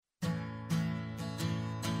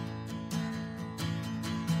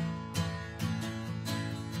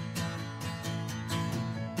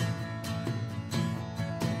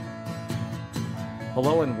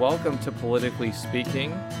Hello and welcome to Politically Speaking,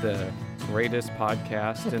 the greatest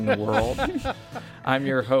podcast in the world. I'm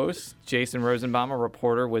your host, Jason Rosenbaum, a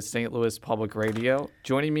reporter with St. Louis Public Radio.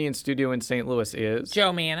 Joining me in studio in St. Louis is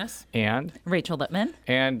Joe Manis and Rachel Lippman.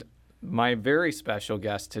 And my very special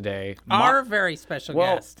guest today. Our very special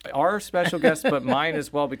guest. Our special guest, but mine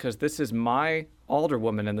as well, because this is my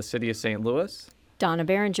alderwoman in the city of St. Louis. Donna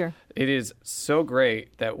Behringer. It is so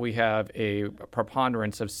great that we have a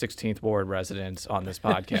preponderance of 16th Ward residents on this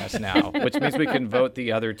podcast now, which means we can vote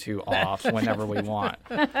the other two off whenever we want.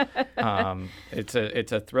 It's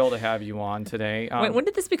a thrill to have you on today. Wait, when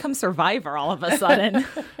did this become Survivor all of a sudden?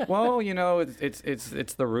 Well, you know,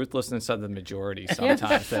 it's the ruthlessness of the majority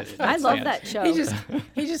sometimes. I love that show.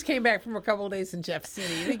 He just came back from a couple of days in Jeff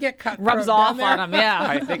City. They get cut. Rubs off on him, yeah.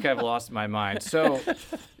 I think I've lost my mind. So,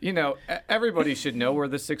 you know, everybody should know where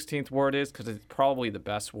the 16th Ward is because it's probably the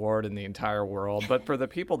best ward in the entire world. But for the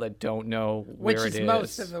people that don't know where it is, which is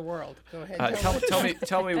most of the world, go ahead.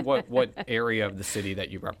 Tell me what area of the city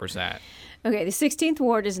that you represent. Okay, the 16th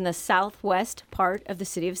Ward is in the southwest part of the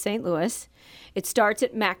city of St. Louis. It starts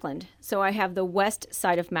at Mackland. So I have the west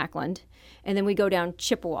side of Mackland, and then we go down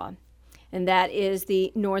Chippewa. And that is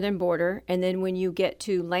the northern border. And then when you get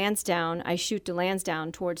to Lansdowne, I shoot to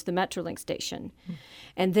Lansdowne towards the Metrolink station.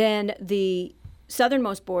 And then the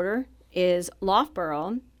southernmost border is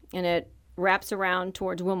Loughborough, and it wraps around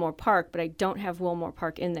towards Wilmore Park, but I don't have Wilmore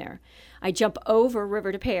Park in there. I jump over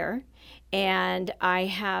River de Pere, and I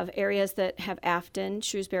have areas that have Afton,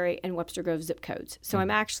 Shrewsbury, and Webster Grove zip codes. So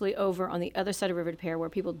I'm actually over on the other side of River de Pere where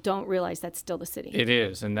people don't realize that's still the city. It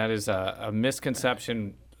is, and that is a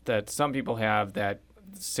misconception that some people have that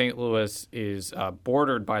St. Louis is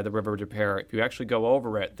bordered by the River de Pere. If you actually go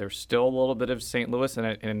over it, there's still a little bit of St. Louis in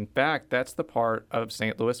it. And in fact, that's the part of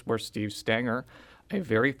St. Louis where Steve Stanger, a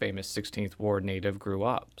very famous 16th Ward native, grew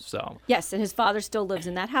up. So yes, and his father still lives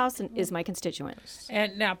in that house and is my constituent.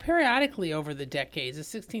 And now, periodically over the decades,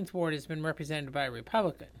 the 16th Ward has been represented by a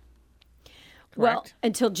Republican. Correct? Well,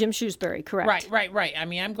 until Jim Shrewsbury, correct. Right. I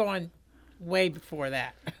mean, I'm going way before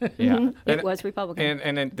that. Yeah. It was Republican.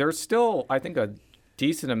 And there's still, I think, a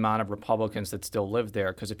decent amount of Republicans that still live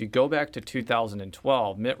there, because if you go back to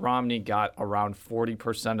 2012, Mitt Romney got around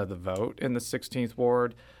 40% of the vote in the 16th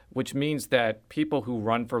Ward, which means that people who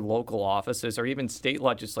run for local offices or even state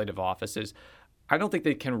legislative offices, I don't think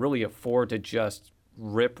they can really afford to just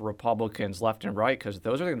rip Republicans left and right, because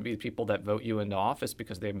those are going to be the people that vote you into office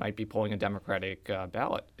because they might be pulling a Democratic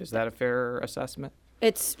ballot. Is that a fair assessment?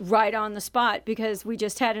 It's right on the spot because we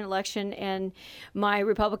just had an election and my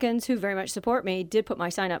Republicans, who very much support me, did put my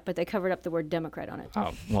sign up, but they covered up the word Democrat on it.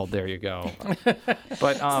 Oh, well, there you go.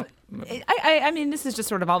 But I mean, this is just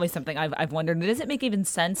sort of always something I've wondered. Does it make even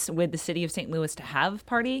sense with the city of St. Louis to have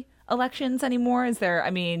party elections anymore? Is there, I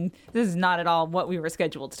mean, this is not at all what we were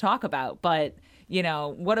scheduled to talk about, but, you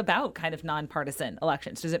know, what about kind of nonpartisan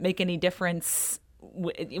elections? Does it make any difference?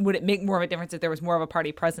 Would it make more of a difference if there was more of a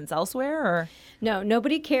party presence elsewhere? Or no,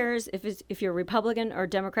 nobody cares if you're Republican or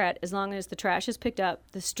Democrat, as long as the trash is picked up,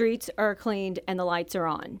 the streets are cleaned, and the lights are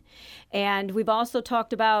on. And we've also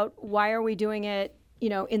talked about why are we doing it, you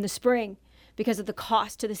know, in the spring, because of the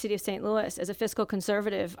cost to the city of St. Louis. As a fiscal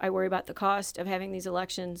conservative, I worry about the cost of having these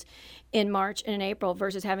elections in March and in April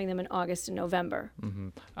versus having them in August and November. Mm-hmm.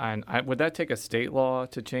 And would that take a state law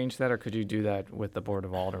to change that, or could you do that with the Board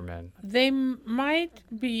of Aldermen? They might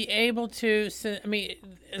be able to. I mean,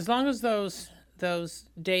 as long as those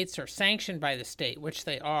dates are sanctioned by the state, which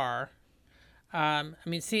they are. I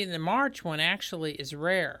mean, see, the March one actually is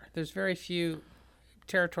rare. There's very few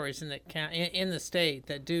territories in the state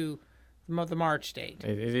that do the March date.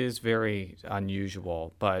 It is very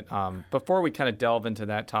unusual. But before we kind of delve into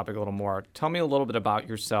that topic a little more, tell me a little bit about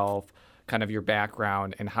yourself, kind of your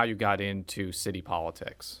background, and how you got into city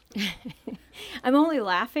politics. I'm only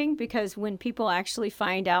laughing because when people actually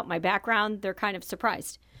find out my background, they're kind of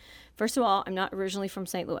surprised. First of all, I'm not originally from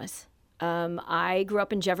St. Louis. I grew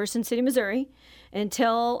up in Jefferson City, Missouri,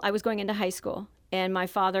 until I was going into high school. And my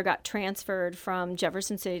father got transferred from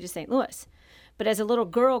Jefferson City to St. Louis. But as a little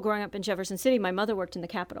girl growing up in Jefferson City, my mother worked in the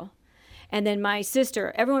Capitol. And then my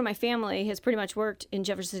sister, everyone in my family has pretty much worked in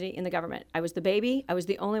Jefferson City in the government. I was the baby. I was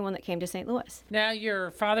the only one that came to St. Louis. Now, your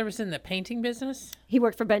father was in the painting business? He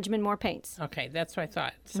worked for Benjamin Moore Paints. Okay, that's what I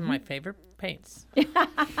thought. Some of my favorite paints.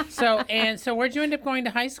 So where'd you end up going to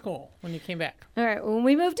high school when you came back? All right, when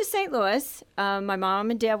we moved to St. Louis, my mom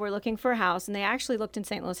and dad were looking for a house, and they actually looked in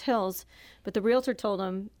St. Louis Hills, but the realtor told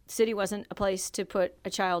them the city wasn't a place to put a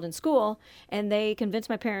child in school, and they convinced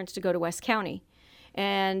my parents to go to West County.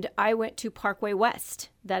 And I went to Parkway West.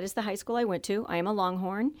 That is the high school I went to. I am a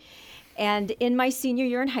Longhorn. And in my senior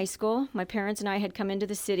year in high school, my parents and I had come into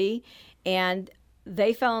the city, and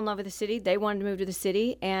they fell in love with the city. They wanted to move to the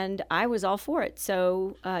city, and I was all for it.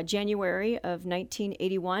 So January of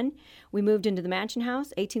 1981, we moved into the mansion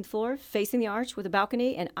house, 18th floor, facing the arch with a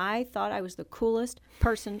balcony, and I thought I was the coolest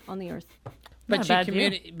person on the earth. But Not a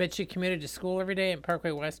you bad view. commuted to school every day at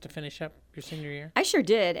Parkway West to finish up your senior year? I sure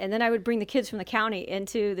did. And then I would bring the kids from the county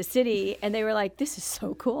into the city, and they were like, this is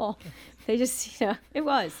so cool. They just, it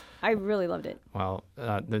was. I really loved it. Well,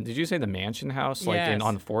 did you say the Mansion House, like Yes.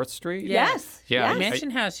 on 4th Street? Yes. Yeah. The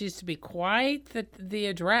Mansion House used to be quite the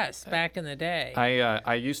address back in the day.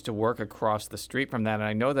 I used to work across the street from that, and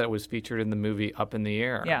I know that it was featured in the movie Up in the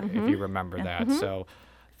Air, Yeah. if you remember that. So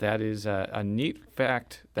that is a neat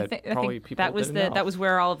fact that I probably think people that was didn't know. that was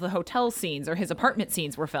where all of the hotel scenes or his apartment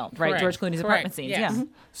scenes were filmed, right? Correct. George Clooney's Correct. apartment scenes. Yes. Yeah.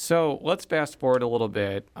 So let's fast forward a little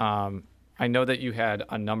bit. I know that you had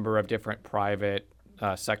a number of different private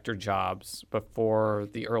sector jobs before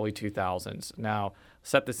the early 2000s. Now,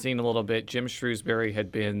 set the scene a little bit. Jim Shrewsbury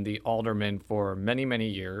had been the alderman for many, many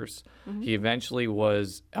years. He eventually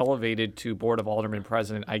was elevated to Board of Aldermen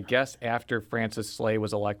president, I guess, after Francis Slay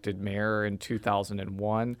was elected mayor in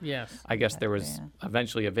 2001. Yes. I guess there was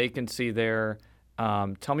eventually a vacancy there.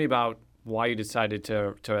 Tell me about why you decided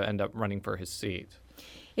to end up running for his seat.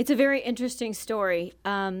 It's a very interesting story.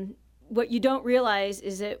 What you don't realize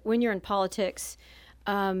is that when you're in politics,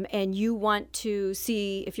 and you want to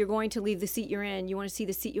see, if you're going to leave the seat you're in, you want to see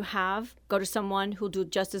the seat you have, go to someone who'll do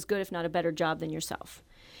just as good, if not a better job than yourself.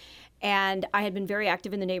 And I had been very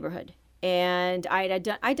active in the neighborhood. And I'd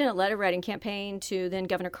done a letter writing campaign to then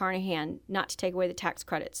Governor Carnahan not to take away the tax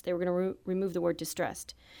credits. They were going to remove the word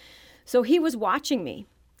distressed. So he was watching me.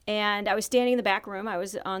 And I was standing in the back room. I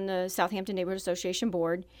was on the Southampton Neighborhood Association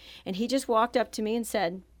board. And he just walked up to me and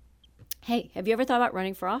said, "Hey, have you ever thought about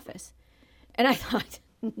running for office?" And I thought,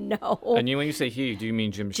 no. And when you say he, do you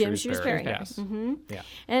mean Jim Shrewsbury? Yes. Yeah.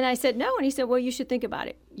 And I said, no. And he said, well, you should think about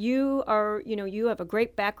it. You have a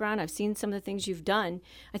great background. I've seen some of the things you've done.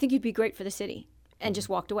 I think you'd be great for the city. And just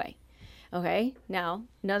walked away. Okay. Now,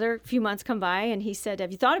 another few months come by, and he said,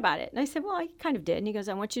 have you thought about it? And I said, well, I kind of did. And he goes,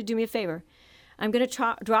 I want you to do me a favor. I'm going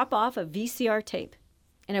to drop off a VCR tape,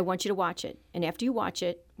 and I want you to watch it. And after you watch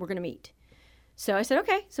it, we're going to meet. So I said,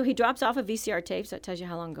 okay. So he drops off a VCR tape, so that tells you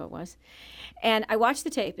how long ago it was. And I watched the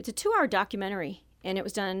tape. It's a 2-hour documentary, and it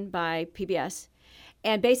was done by PBS.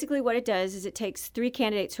 And basically what it does is it takes 3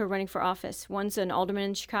 candidates who are running for office. One's an alderman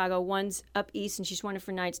in Chicago, one's up east, and she's running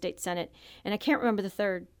for United States Senate. And I can't remember the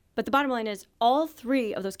third. But the bottom line is all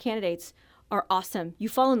 3 of those candidates are awesome. You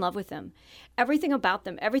fall in love with them. Everything about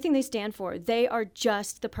them, everything they stand for, they are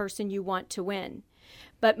just the person you want to win.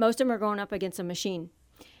 But most of them are going up against a machine.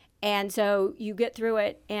 And so you get through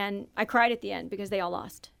it, and I cried at the end because they all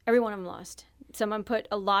lost. Every one of them lost. Some of them put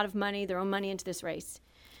a lot of money, their own money, into this race.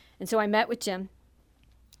 And so I met with Jim,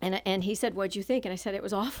 and he said, what'd you think? And I said, it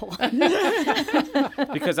was awful.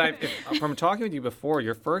 Because from talking with you before,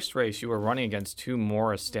 your first race, you were running against 2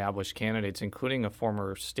 more established candidates, including a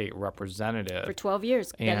former state representative. For 12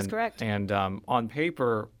 years. That is correct. And on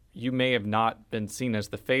paper, you may have not been seen as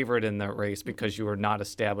the favorite in the race because you were not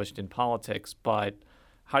established in politics, but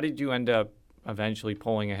how did you end up eventually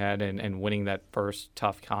pulling ahead and winning that first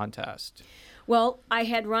tough contest? Well, I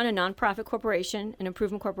had run a nonprofit corporation, an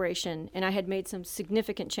improvement corporation, and I had made some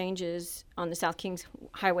significant changes on the South Kings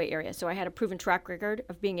Highway area. So I had a proven track record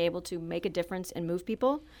of being able to make a difference and move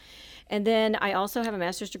people. And then I also have a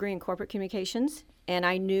master's degree in corporate communications. And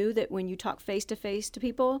I knew that when you talk face-to-face to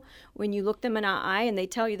people, when you look them in the eye and they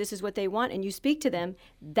tell you this is what they want and you speak to them,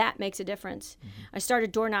 that makes a difference. I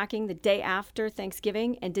started door knocking the day after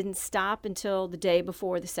Thanksgiving and didn't stop until the day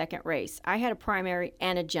before the second race. I had a primary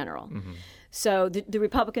and a general. So the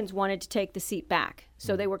Republicans wanted to take the seat back.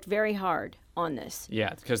 So they worked very hard on this.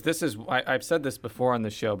 Yeah, because this is, I've said this before on the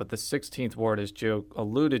show, but the 16th ward, as Joe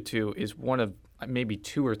alluded to, is one of maybe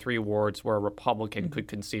 2 or 3 wards where a Republican could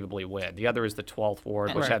conceivably win. The other is the 12th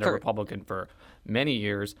ward, which had a Republican for many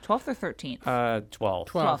years. 12th or 13th? 12th.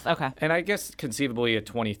 12th, okay. And I guess conceivably a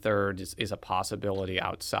 23rd is a possibility,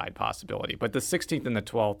 outside possibility. But the 16th and the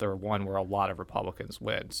 12th are one where a lot of Republicans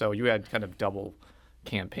win. So you had kind of double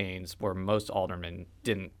campaigns where most aldermen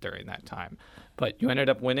didn't during that time. But you ended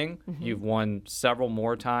up winning. You've won several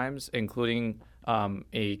more times, including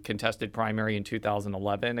a contested primary in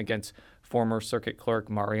 2011 against former circuit clerk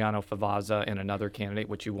Mariano Favazza and another candidate,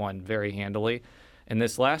 which you won very handily. And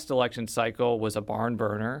this last election cycle was a barn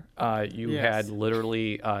burner. You had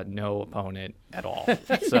literally no opponent at all.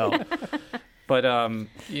 So, but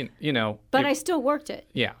you know. But I still worked it.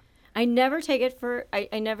 Yeah. I never take it for, I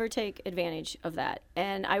never take advantage of that.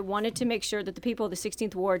 And I wanted to make sure that the people of the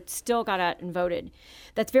 16th Ward still got out and voted.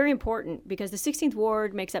 That's very important because the 16th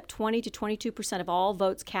Ward makes up 20 to 22% of all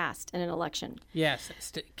votes cast in an election. Yes,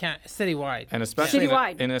 citywide. And especially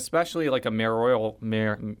Citywide. especially like a mayoral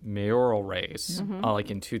race, like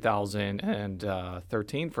in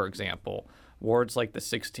 2013, for example, wards like the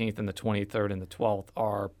 16th and the 23rd and the 12th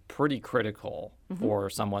are pretty critical for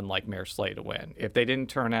someone like Mayor Slay to win. If they didn't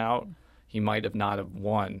turn out, he might have not have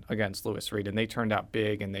won against Lewis Reed, and they turned out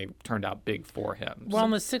big, and they turned out big for him. Well,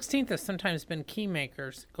 and the 16th has sometimes been key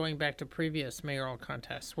makers going back to previous mayoral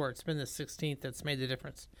contests where it's been the 16th that's made the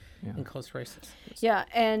difference in close races. Yeah,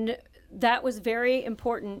 and that was very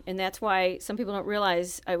important, and that's why some people don't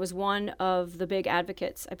realize I was one of the big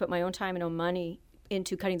advocates. I put my own time and own money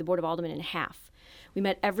into cutting the Board of Aldermen in half. We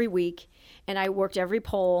met every week, and I worked every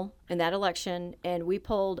poll in that election, and we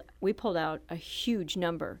pulled out a huge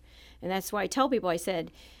number. And that's why I tell people, I said,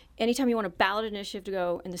 anytime you want a ballot initiative to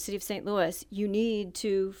go in the city of St. Louis, you need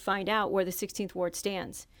to find out where the 16th Ward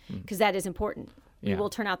stands, because that is important. We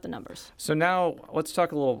will turn out the numbers. So now let's go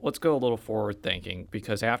a little forward thinking,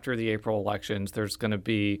 because after the April elections, there's going to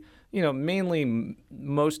be, mainly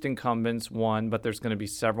most incumbents won, but there's going to be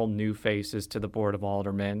several new faces to the Board of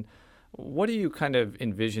Aldermen. What are you kind of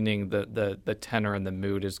envisioning the tenor and the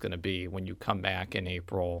mood is going to be when you come back in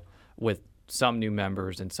April with some new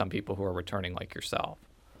members and some people who are returning like yourself?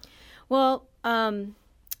 Well,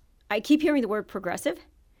 I keep hearing the word progressive.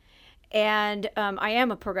 And I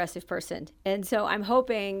am a progressive person. And so I'm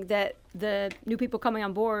hoping that the new people coming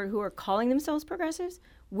on board who are calling themselves progressives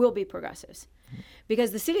will be progressives.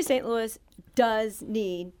 Because the city of St. Louis does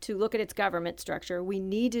need to look at its government structure. We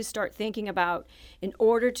need to start thinking about, in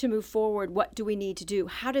order to move forward, what do we need to do?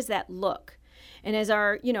 How does that look? And as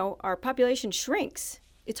our population shrinks,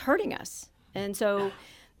 it's hurting us. And so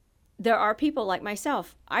there are people like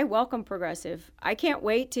myself. I welcome progressive. I can't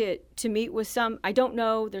wait to meet with some. I don't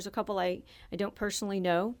know. There's a couple I don't personally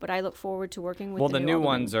know, but I look forward to working with. Well, the new aldermen.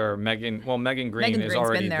 ones are Megan. Well, Megan Green Megan is Green's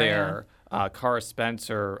already been there. Cara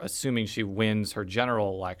Spencer, assuming she wins her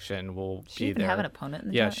general election, will She be even there. have an opponent in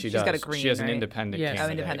the Yeah, general? she She's does. got a green, she has an right? independent Yes.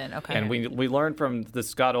 candidate. Oh, independent, okay. And we learned from the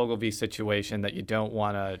Scott Ogilvie situation that you don't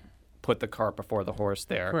want to put the cart before the horse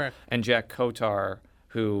there. Correct. And Jack Kotar,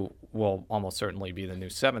 who will almost certainly be the new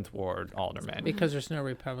 7th Ward alderman. Because there's no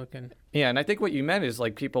Republican. Yeah, and I think what you meant is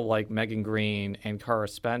like people like Megan Green and Cara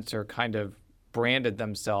Spencer kind of branded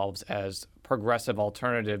themselves as progressive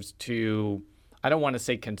alternatives to, I don't want to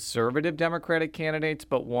say conservative Democratic candidates,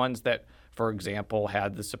 but ones that, for example,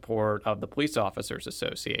 had the support of the Police Officers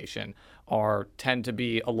Association, or tend to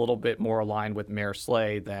be a little bit more aligned with Mayor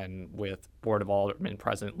Slay than with Board of Aldermen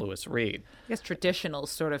President Lewis Reed. I guess traditional is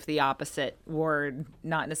sort of the opposite word,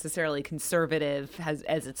 not necessarily conservative as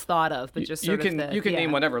it's thought of, but just You sort can of the, you can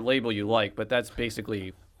name whatever label you like, but that's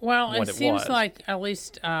basically Well, what it seems was. like at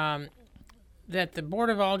least that the Board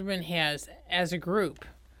of Aldermen has, as a group,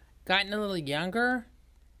 gotten a little younger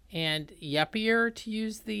and yuppier, to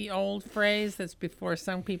use the old phrase that's before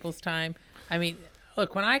some people's time. I mean,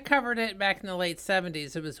 look, when I covered it back in the late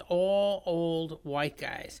 70s, it was all old white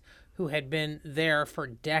guys who had been there for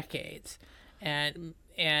decades, and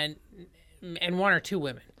one or two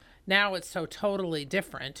women. Now it's so totally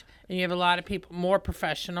different, and you have a lot of people, more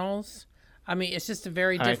professionals. I mean, it's just a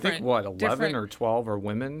very And different. I think, 11 different- or 12 are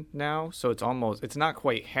women now. So it's not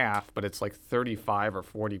quite half, but it's like 35 or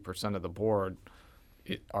 40% of the board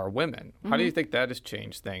are women. How do you think that has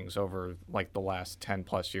changed things over like the last 10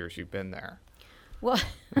 plus years you've been there? Well,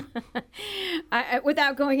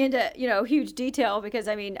 without going into huge detail, because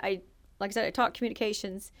I mean, like I said, I taught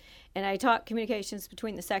communications, and I taught communications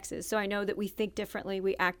between the sexes. So I know that we think differently,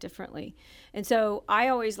 we act differently, and so I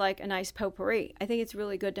always like a nice potpourri. I think it's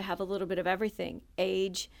really good to have a little bit of everything: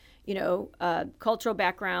 age, cultural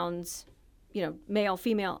backgrounds, male,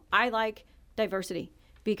 female. I like diversity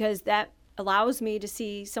because that allows me to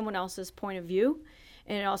see someone else's point of view,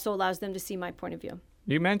 and it also allows them to see my point of view.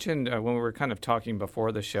 You mentioned when we were kind of talking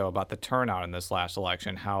before the show about the turnout in this last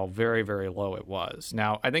election, how very, very low it was.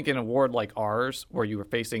 Now, I think in a ward like ours, where you were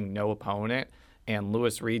facing no opponent and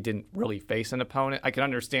Lewis Reed didn't really face an opponent, I can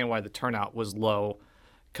understand why the turnout was low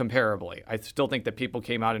comparably. I still think that people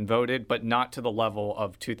came out and voted, but not to the level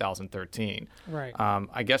of 2013. Right.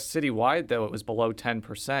 I guess citywide, though, it was below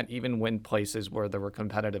 10%, even when places where there were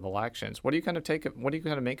competitive elections. What do you kind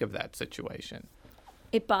of make of that situation?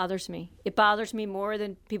 It bothers me. It bothers me more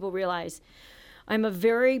than people realize. I'm a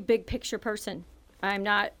very big picture person. I'm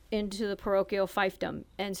not into the parochial fiefdom.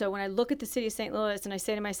 And so when I look at the city of St. Louis and I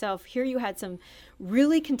say to myself, here you had some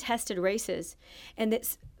really contested races, and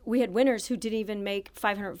we had winners who didn't even make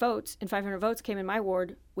 500 votes, and 500 votes came in my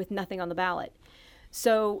ward with nothing on the ballot.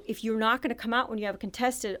 So if you're not going to come out when you have a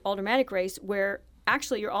contested aldermanic race where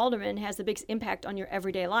actually your alderman has the biggest impact on your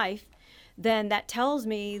everyday life, then that tells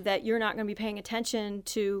me that you're not going to be paying attention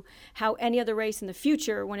to how any other race in the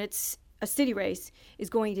future, when it's a city race, is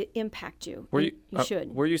going to impact you. You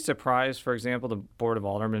should. Were you surprised, for example, the Board of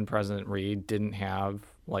Aldermen, President Reed, didn't have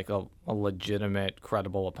like a legitimate,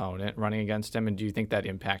 credible opponent running against him? And do you think that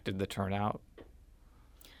impacted the turnout?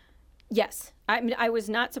 Yes. I mean, I was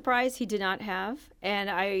not surprised he did not have, and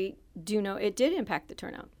I do know it did impact the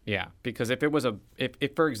turnout. Yeah, because if it was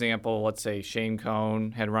if for example, let's say Shane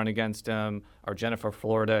Cohn had run against him, or Jennifer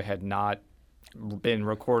Florida had not been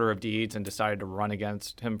recorder of deeds and decided to run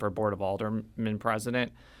against him for Board of Aldermen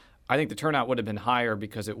president, I think the turnout would have been higher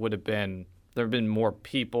because it would have been there have been more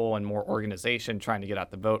people and more organization trying to get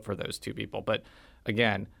out the vote for those two people. But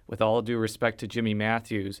again, with all due respect to Jimmy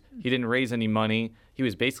Matthews, he didn't raise any money. He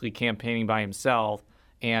was basically campaigning by himself,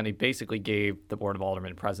 and he basically gave the Board of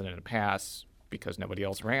Aldermen president a pass because nobody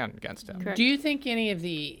else ran against him. Correct. Do you think any of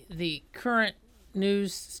the current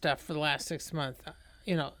news stuff for the last 6 months,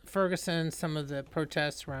 Ferguson, some of the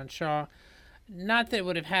protests around Shaw, not that it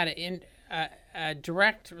would have had a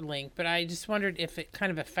direct link, but I just wondered if it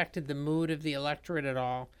kind of affected the mood of the electorate at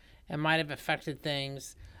all and might have affected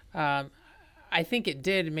things. I think it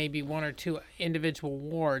did, maybe one or two individual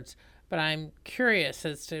wards, but I'm curious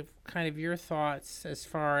as to kind of your thoughts as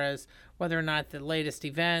far as whether or not the latest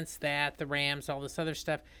events, the Rams, all this other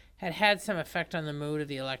stuff, had some effect on the mood of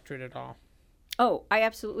the electorate at all. Oh, I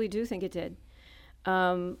absolutely do think it did.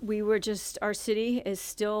 Our city is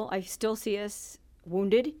still, I still see us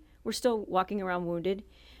wounded. We're still walking around wounded.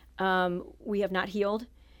 We have not healed.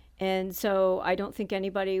 And so I don't think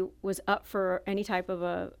anybody was up for any type of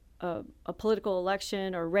a political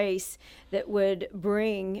election or race that would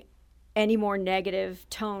bring any more negative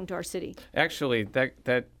tone to our city. Actually,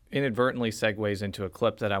 that inadvertently segues into a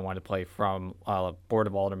clip that I want to play from Board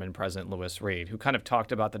of Aldermen President Lewis Reed, who kind of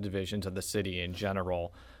talked about the divisions of the city in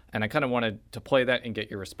general. And I kind of wanted to play that and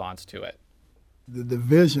get your response to it. The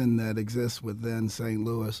division that exists within St.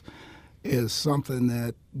 Louis is something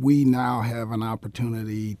that we now have an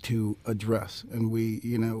opportunity to address. And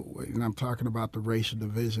and I'm talking about the racial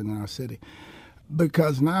division in our city.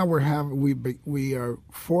 Because now we are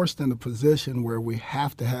forced in a position where we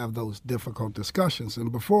have to have those difficult discussions.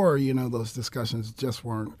 And before, those discussions just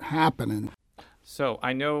weren't happening. So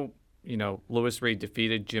I know, Lewis Reed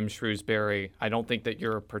defeated Jim Shrewsbury. I don't think that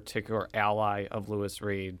you're a particular ally of Lewis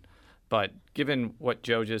Reed. But given what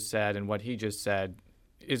Joe just said and what he just said,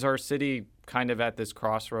 is our city kind of at this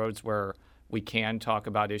crossroads where we can talk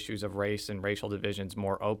about issues of race and racial divisions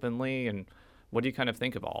more openly? And what do you kind of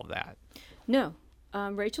think of all of that? No.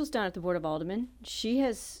 Rachel's down at the Board of Aldermen. She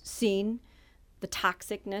has seen the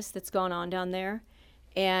toxicness that's gone on down there.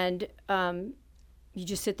 And you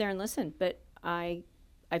just sit there and listen. But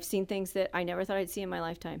I've seen things that I never thought I'd see in my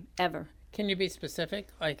lifetime, ever. Can you be specific,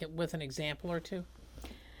 like with an example or two?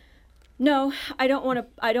 No, I don't want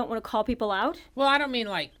to call people out. Well, I don't mean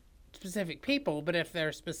like specific people, but if there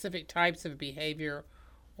are specific types of behavior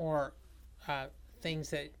or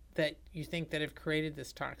things that you think that have created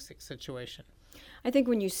this toxic situation. I think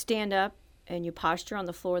when you stand up and you posture on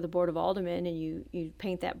the floor of the Board of Aldermen and you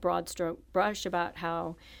paint that broad stroke brush about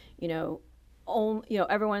how,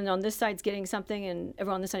 everyone on this side's getting something and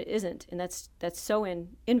everyone on this side isn't, and that's so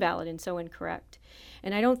invalid and so incorrect.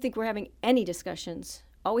 And I don't think we're having any discussions.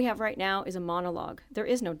 All we have right now is a monologue. There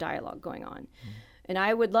is no dialogue going on. And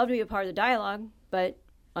I would love to be a part of the dialogue, but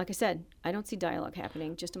like I said, I don't see dialogue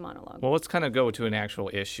happening, just a monologue. Well, let's kind of go to an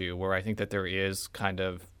actual issue where I think that there is kind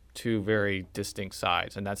of two very distinct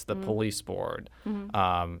sides, and that's the police board.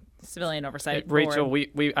 Civilian Oversight Rachel,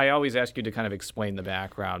 Board. I always ask you to kind of explain the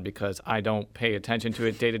background because I don't pay attention to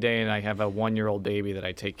it day to day, and I have a 1-year-old baby that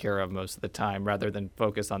I take care of most of the time rather than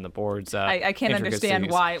focus on the board's I can't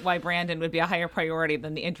understand why Brandon would be a higher priority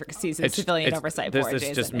than the intricacies of the Civilian Oversight Board. This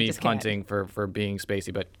is just me punting for being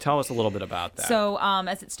spacey, but tell us a little bit about that. So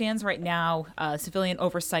as it stands right now, Civilian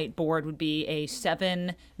Oversight Board would be a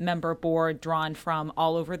 7-member board drawn from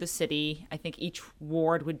all over the city. I think each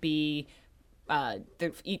ward would be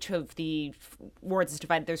each of the wards is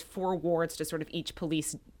divided. There's 4 wards to sort of each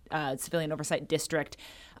police civilian oversight district.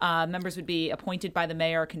 Members would be appointed by the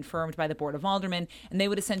mayor, confirmed by the Board of Aldermen, and they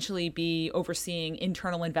would essentially be overseeing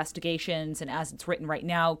internal investigations, and as it's written right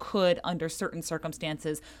now, could, under certain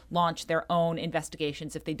circumstances, launch their own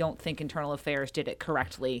investigations if they don't think internal affairs did it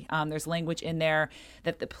correctly. There's language in there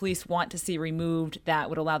that the police want to see removed that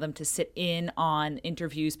would allow them to sit in on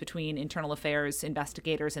interviews between internal affairs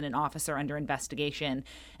investigators and an officer under investigation.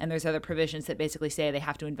 And there's other provisions that basically say they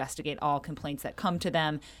have to investigate all complaints that come to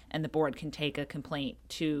them, and the board can take a complaint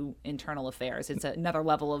to internal affairs. It's another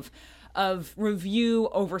level of review,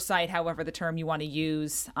 oversight, however the term you want to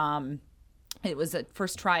use. It was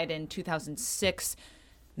first tried in 2006.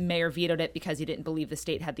 Mayor vetoed it because he didn't believe the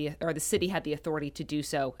city had the authority to do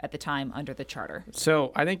so at the time under the charter.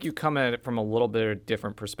 So I think you come at it from a little bit of a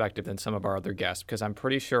different perspective than some of our other guests, because I'm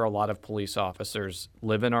pretty sure a lot of police officers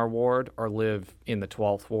live in our ward or live in the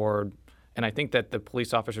 12th ward. And I think that the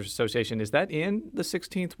Police Officers Association, is that in the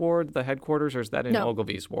 16th ward, the headquarters, or is that in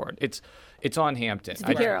Ogilvy's ward? It's on Hampton. It's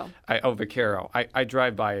Vaquero. Vaquero. I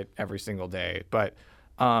drive by it every single day. But,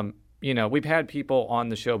 we've had people on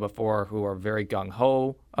the show before who are very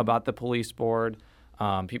gung-ho about the police board,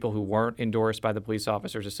 people who weren't endorsed by the Police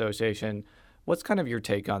Officers Association. What's kind of your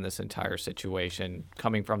take on this entire situation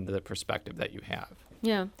coming from the perspective that you have?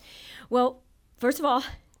 Yeah. Well, first of all,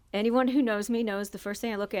 anyone who knows me knows the first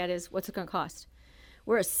thing I look at is what's it going to cost.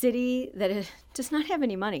 We're a city that does not have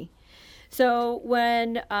any money. So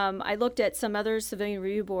when I looked at some other civilian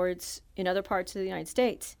review boards in other parts of the United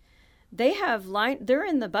States, they're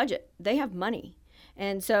in the budget. They have money.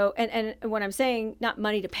 And so, and when I'm saying not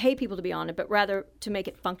money to pay people to be on it, but rather to make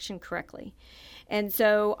it function correctly. And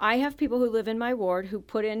so I have people who live in my ward who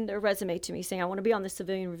put in their resume to me saying, I want to be on the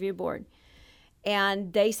civilian review board.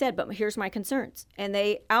 And they said, but here's my concerns. And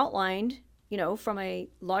they outlined, from a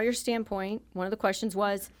lawyer standpoint, one of the questions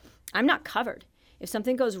was, I'm not covered. If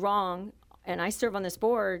something goes wrong and I serve on this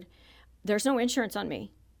board, there's no insurance on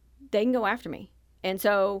me. They can go after me. And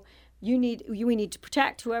so we need to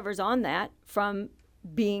protect whoever's on that from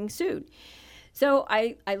being sued. So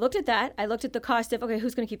I looked at that. I looked at the cost of, okay,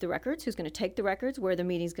 who's going to keep the records? Who's going to take the records? Where the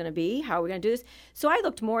meeting's going to be? How are we going to do this? So I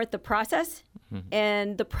looked more at the process,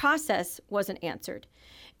 and the process wasn't answered.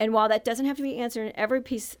 And while that doesn't have to be answered in every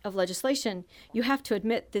piece of legislation, you have to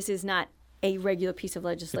admit this is not a regular piece of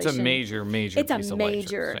legislation. It's a major piece of legislation. It's a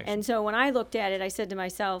major. And so when I looked at it, I said to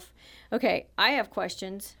myself, okay, I have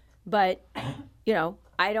questions, but,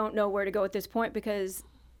 I don't know where to go at this point because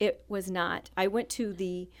it was not. I went to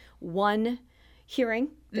the one hearing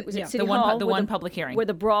that was at City Hall. The one public hearing. Where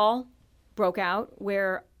the brawl broke out,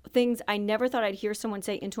 where things I never thought I'd hear someone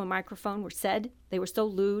say into a microphone were said. They were so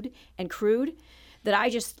lewd and crude that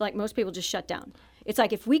I just, like most people, just shut down. It's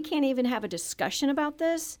like, if we can't even have a discussion about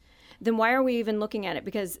this, then why are we even looking at it?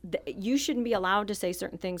 Because you shouldn't be allowed to say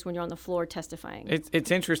certain things when you're on the floor testifying. It's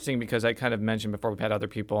interesting because I kind of mentioned before, we've had other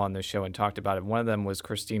people on this show and talked about it. One of them was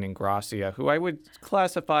Christine Ingrassia, who I would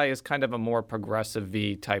classify as kind of a more progressive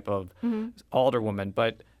V type of alderwoman.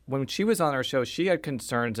 But when she was on our show, she had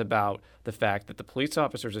concerns about the fact that the Police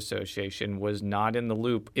Officers Association was not in the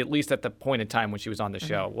loop, at least at the point in time when she was on the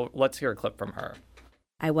show. Well, let's hear a clip from her.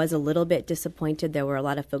 I was a little bit disappointed. There were a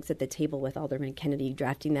lot of folks at the table with Alderman Kennedy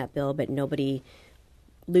drafting that bill, but nobody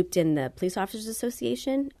looped in the Police Officers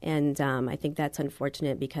Association. And I think that's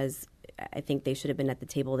unfortunate because I think they should have been at the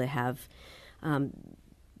table to have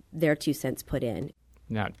their 2 cents put in.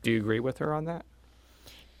 Now, do you agree with her on that?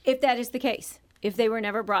 If that is the case, if they were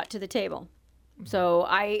never brought to the table. So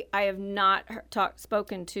I have not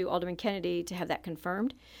spoken to Alderman Kennedy to have that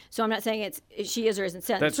confirmed. So I'm not saying she is or isn't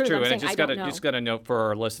sent. That's true. And just got to note for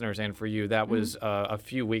our listeners and for you, that was a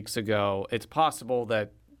few weeks ago. It's possible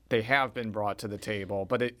that they have been brought to the table,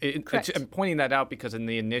 but I'm pointing that out because in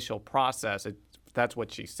the initial process, that's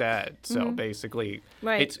what she said. So basically,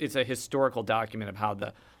 it's a historical document of how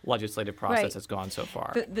the legislative process has gone so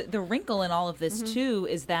far. The wrinkle in all of this, too,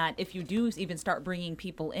 is that if you do even start bringing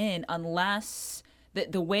people in, unless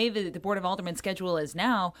the way the Board of Aldermen schedule is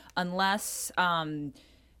now, unless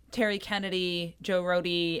Terry Kennedy, Joe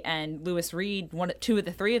Rohde, and Lewis Reed, two of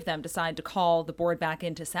the three of them, decide to call the board back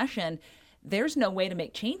into session, there's no way to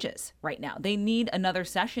make changes right now. They need another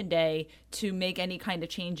session day to make any kind of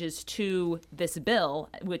changes to this bill,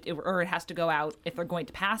 or it has to go out if they're going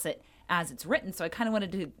to pass it as it's written. So I kind of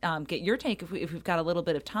wanted to get your take, if we've got a little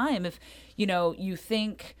bit of time, if you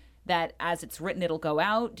think that as it's written it'll go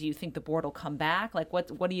out. Do you think the board will come back? Like,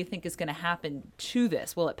 what do you think is going to happen to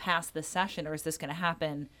this? Will it pass this session, or is this going to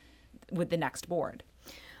happen with the next board?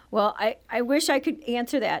 Well, I wish I could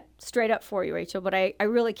answer that straight up for you, Rachel, but I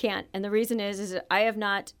really can't. And the reason is that I have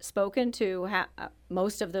not spoken to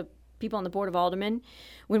most of the people on the Board of Aldermen.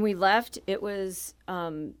 When we left, it was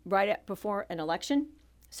before an election,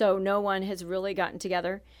 so no one has really gotten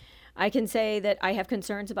together. I can say that I have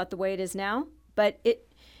concerns about the way it is now, but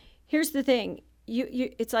here's the thing.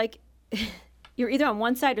 It's like you're either on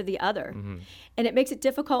one side or the other. And it makes it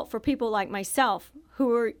difficult for people like myself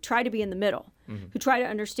who try to be in the middle, who try to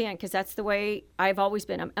understand, because that's the way I've always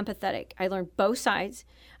been. I'm empathetic. I learn both sides.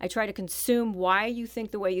 I try to consume why you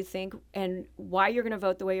think the way you think and why you're going to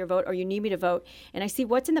vote the way you vote, or you need me to vote. And I see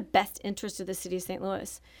what's in the best interest of the city of St.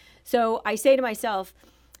 Louis. So I say to myself,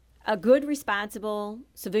 a good, responsible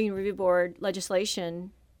civilian review board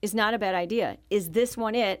legislation is not a bad idea. Is this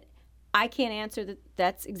one it? I can't answer that.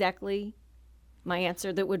 That's exactly my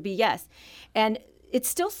answer. That would be yes. And it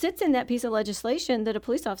still sits in that piece of legislation that a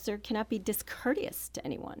police officer cannot be discourteous to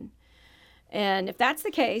anyone. And if that's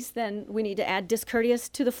the case, then we need to add discourteous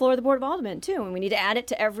to the floor of the Board of Aldermen too, and we need to add it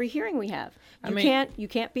to every hearing we have. You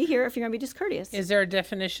can't be here if you're going to be discourteous. Is there a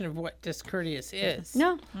definition of what discourteous is?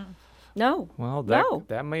 No. No. Well,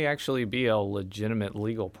 that may actually be a legitimate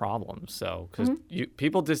legal problem. So, because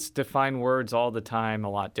people just define words all the time a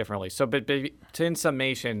lot differently. So, but in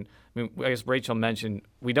summation, I mean, as Rachel mentioned,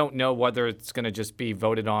 we don't know whether it's going to just be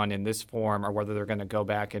voted on in this form or whether they're going to go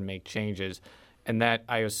back and make changes. And that,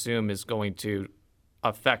 I assume, is going to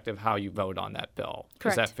affect of how you vote on that bill.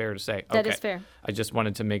 Correct. Is that fair to say? That is fair. I just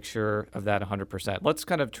wanted to make sure of that 100%. Let's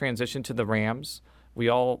kind of transition to the Rams. We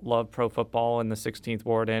all love pro football in the 16th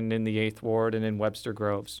Ward and in the 8th Ward and in Webster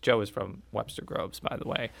Groves. Joe is from Webster Groves, by the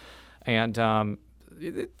way. And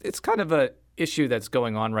it's kind of a issue that's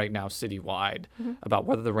going on right now citywide about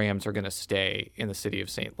whether the Rams are going to stay in the city of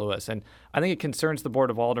St. Louis. And I think it concerns the Board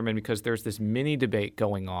of Aldermen because there's this mini debate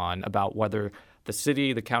going on about whether the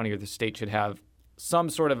city, the county, or the state should have some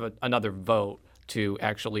sort of another vote to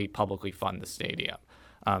actually publicly fund the stadium.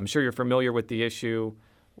 I'm sure you're familiar with the issue.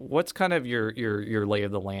 What's kind of your lay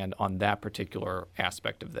of the land on that particular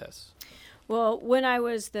aspect of this? Well, when I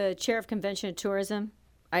was the chair of Convention and Tourism,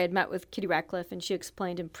 I had met with Kitty Ratcliffe, and she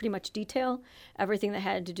explained in pretty much detail everything that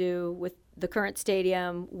had to do with the current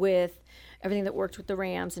stadium, with everything that worked with the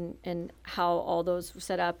Rams and how all those were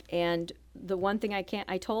set up. And the one thing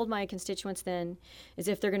I told my constituents then is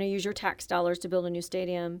if they're going to use your tax dollars to build a new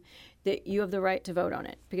stadium, that you have the right to vote on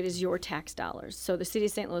it because it's your tax dollars. So the city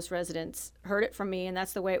of St. Louis residents heard it from me, and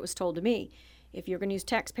that's the way it was told to me. If you're going to use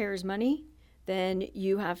taxpayers' money, then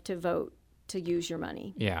you have to vote to use your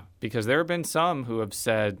money. Yeah, because there have been some who have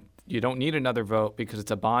said you don't need another vote because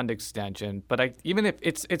it's a bond extension. But even if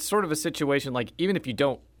it's sort of a situation like even if you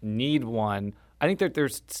don't need one, I think that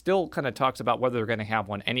there's still kind of talks about whether they're going to have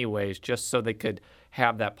one anyways, just so they could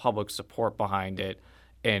have that public support behind it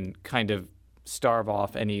and kind of starve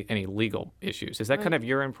off any legal issues. Is that kind of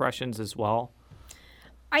your impressions as well?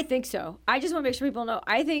 I think so. I just want to make sure people know.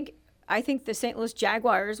 I think the St. Louis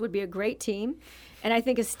Jaguars would be a great team, and I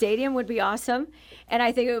think a stadium would be awesome, and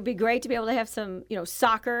I think it would be great to be able to have some,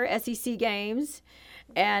 soccer, SEC games,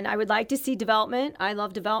 and I would like to see development. I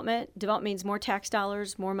love development. Development means more tax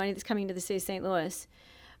dollars, more money that's coming to the city of St. Louis,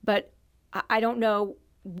 but I don't know.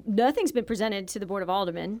 Nothing's been presented to the Board of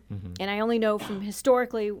Aldermen, and I only know from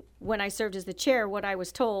historically when I served as the chair what I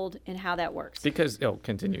was told and how that works. Because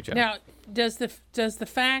continue, Jeff. Now, does the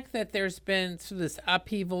fact that there's been sort of this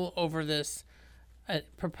upheaval over this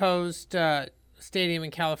proposed stadium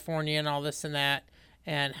in California and all this and that,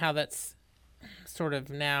 and how that's sort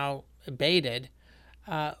of now abated,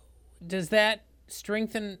 does that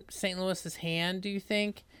strengthen St. Louis's hand, do you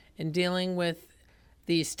think, in dealing with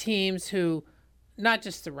these teams who, not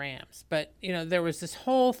just the Rams, but, there was this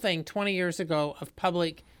whole thing 20 years ago of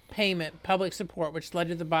public payment, public support, which led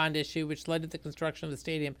to the bond issue, which led to the construction of the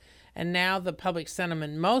stadium. And now the public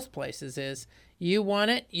sentiment in most places is, you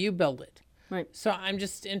want it, you build it. Right. So I'm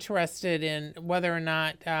just interested in whether or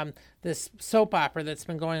not this soap opera that's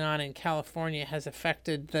been going on in California has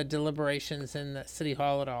affected the deliberations in the City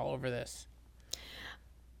Hall at all over this.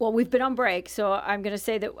 Well, we've been on break, so I'm going to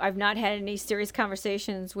say that I've not had any serious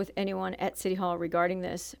conversations with anyone at City Hall regarding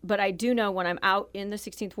this. But I do know when I'm out in the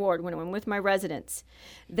 16th Ward, when I'm with my residents,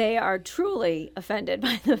 they are truly offended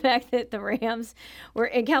by the fact that the Rams were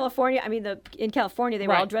in California. I mean, in California, they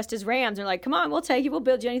were all dressed as Rams. They're like, come on, we'll take you. We'll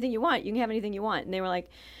build you anything you want. You can have anything you want. And they were like,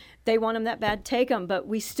 they want them that bad, take them. But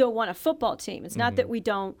we still want a football team. It's not that we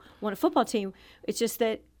don't want a football team. It's just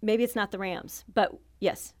that maybe it's not the Rams. But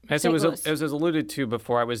yes. As it was alluded to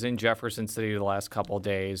before, I was in Jefferson City the last couple of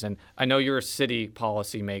days, and I know you're a city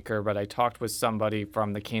policymaker, but I talked with somebody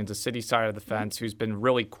from the Kansas City side of the fence who's been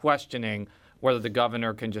really questioning whether the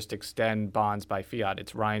governor can just extend bonds by fiat.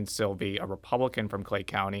 It's Ryan Silvey, a Republican from Clay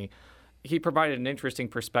County. he provided an interesting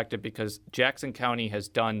perspective because Jackson County has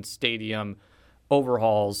done stadium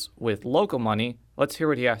overhauls with local money. Let's hear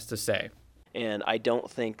what he has to say. And I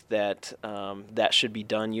don't think that that should be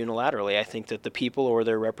done unilaterally. I think that the people or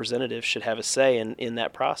their representatives should have a say in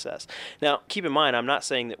that process. Now, keep in mind, I'm not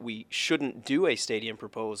saying that we shouldn't do a stadium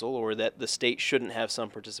proposal or that the state shouldn't have some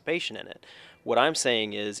participation in it. What I'm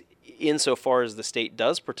saying is, insofar as the state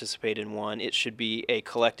does participate in one, it should be a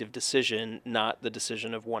collective decision, not the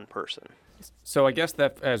decision of one person. So I guess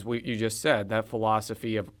that, as you just said, that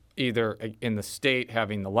philosophy of either in the state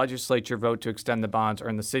having the legislature vote to extend the bonds or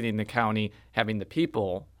in the city and the county having the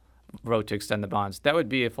people vote to extend the bonds, that would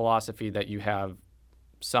be a philosophy that you have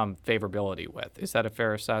some favorability with. Is that a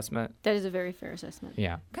fair assessment? That is a very fair assessment.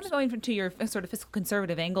 Yeah. Kind of going to your sort of fiscal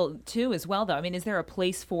conservative angle too, as well, though. I mean, is there a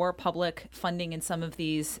place for public funding in some of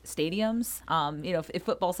these stadiums? If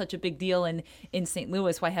football's such a big deal in St.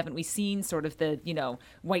 Louis, why haven't we seen sort of the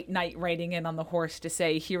white knight riding in on the horse to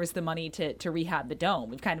say, here is the money to rehab the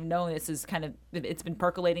dome? We've kind of known this is it's been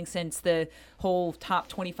percolating since the whole top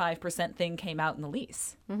 25% thing came out in the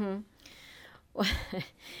lease. Mm-hmm.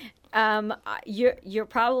 You're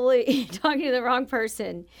probably talking to the wrong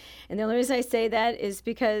person. And the only reason I say that is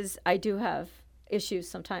because I do have issues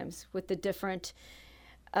sometimes with the different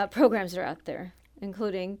programs that are out there,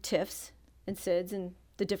 including TIFs and SIDS and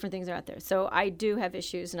the different things that are out there. So I do have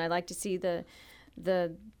issues, and I like to see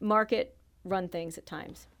the market run things at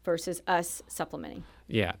times versus us supplementing.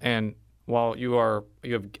 Yeah, and while you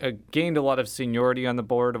have gained a lot of seniority on the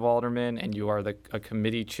Board of Aldermen and you are a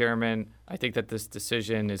committee chairman, I think that this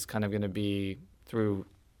decision is kind of going to be through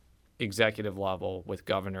executive level with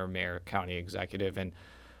governor, mayor, county executive, and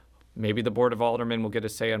maybe the Board of Aldermen will get a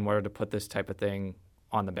say on where to put this type of thing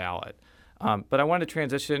on the ballot. But I want to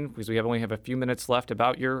transition, because we only have a few minutes left,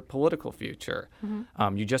 about your political future.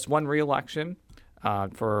 Mm-hmm. You just won re-election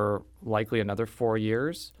for likely another 4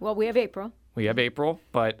 years. Well, we have April. We have April,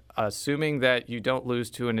 but assuming that you don't lose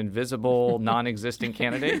to an invisible, non-existent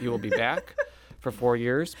candidate, you will be back for 4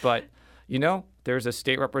 years. But, there's a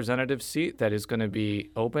state representative seat that is going to be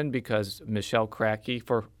open because Michelle Crackey,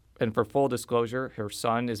 for full disclosure, her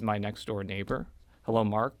son is my next-door neighbor. Hello,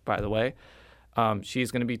 Mark, by the way.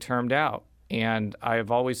 She's going to be termed out. And I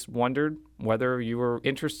have always wondered whether you were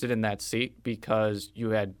interested in that seat because you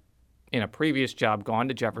had, in a previous job, gone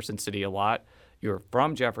to Jefferson City a lot. You're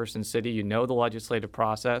from Jefferson City. You know the legislative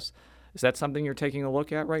process. Is that something you're taking a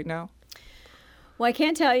look at right now? Well, I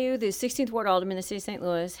can tell you the 16th Ward Alderman in the city of St.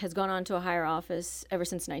 Louis has gone on to a higher office ever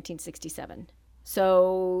since 1967.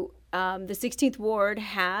 So the 16th Ward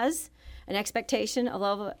has a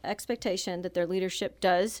level of expectation that their leadership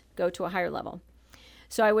does go to a higher level.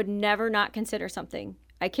 So I would never not consider something.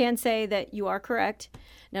 I can say that you are correct.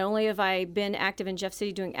 Not only have I been active in Jeff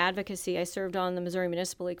City doing advocacy, I served on the Missouri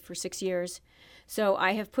Municipal League for 6 years. So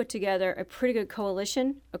I have put together a pretty good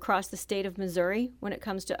coalition across the state of Missouri when it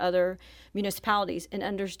comes to other municipalities and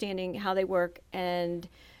understanding how they work. And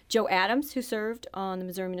Joe Adams, who served on the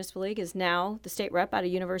Missouri Municipal League, is now the state rep out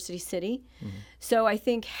of University City. Mm-hmm. So I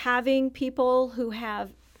think having people who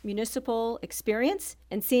have municipal experience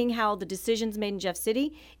and seeing how the decisions made in Jeff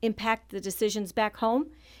City impact the decisions back home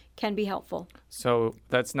can be helpful. So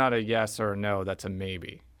that's not a yes or a no, that's a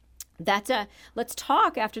maybe. Let's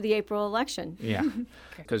talk after the April election. Yeah,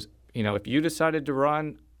 because, if you decided to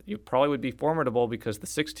run, you probably would be formidable because the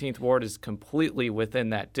 16th Ward is completely within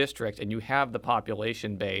that district and you have the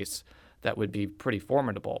population base that would be pretty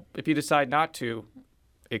formidable. If you decide not to,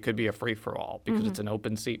 it could be a free-for-all because it's an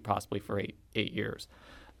open seat possibly for eight years.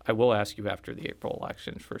 I will ask you after the April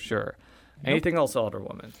election for sure. Anything else,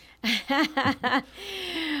 Alderwoman?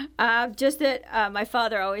 Just that my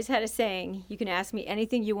father always had a saying, you can ask me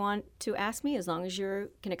anything you want to ask me as long as you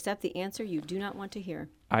can accept the answer you do not want to hear.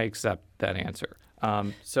 I accept that answer.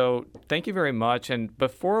 So thank you very much. And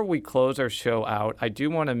before we close our show out, I do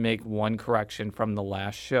want to make one correction from the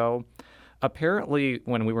last show. Apparently,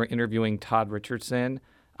 when we were interviewing Todd Richardson,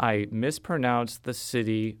 I mispronounced the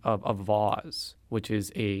city of Avoz, which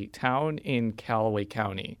is a town in Callaway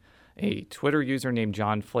County. A Twitter user named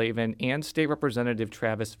John Flavin and State Representative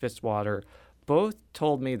Travis Fitzwater both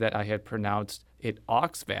told me that I had pronounced it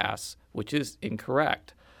Oxvass, which is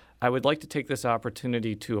incorrect. I would like to take this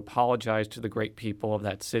opportunity to apologize to the great people of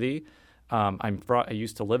that city. I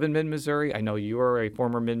used to live in Mid-Missouri. I know you are a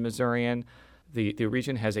former Mid-Missourian. The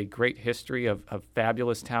region has a great history of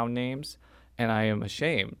fabulous town names, and I am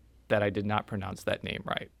ashamed that I did not pronounce that name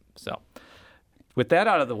right. So with that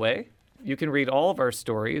out of the way, You can read all of our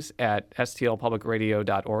stories at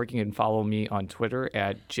stlpublicradio.org. You can follow me on Twitter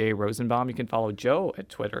at @JRosenbaum. You can follow Joe at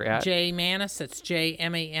Twitter at J Mannies. That's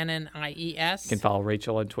JMANNIES. You can follow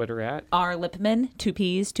Rachel on Twitter at R. Lipman, 2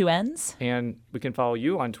 P's, 2 N's. And we can follow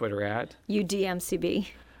you on Twitter at UDMCB.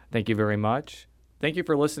 Thank you very much. Thank you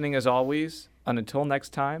for listening as always. And until next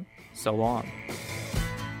time, so long.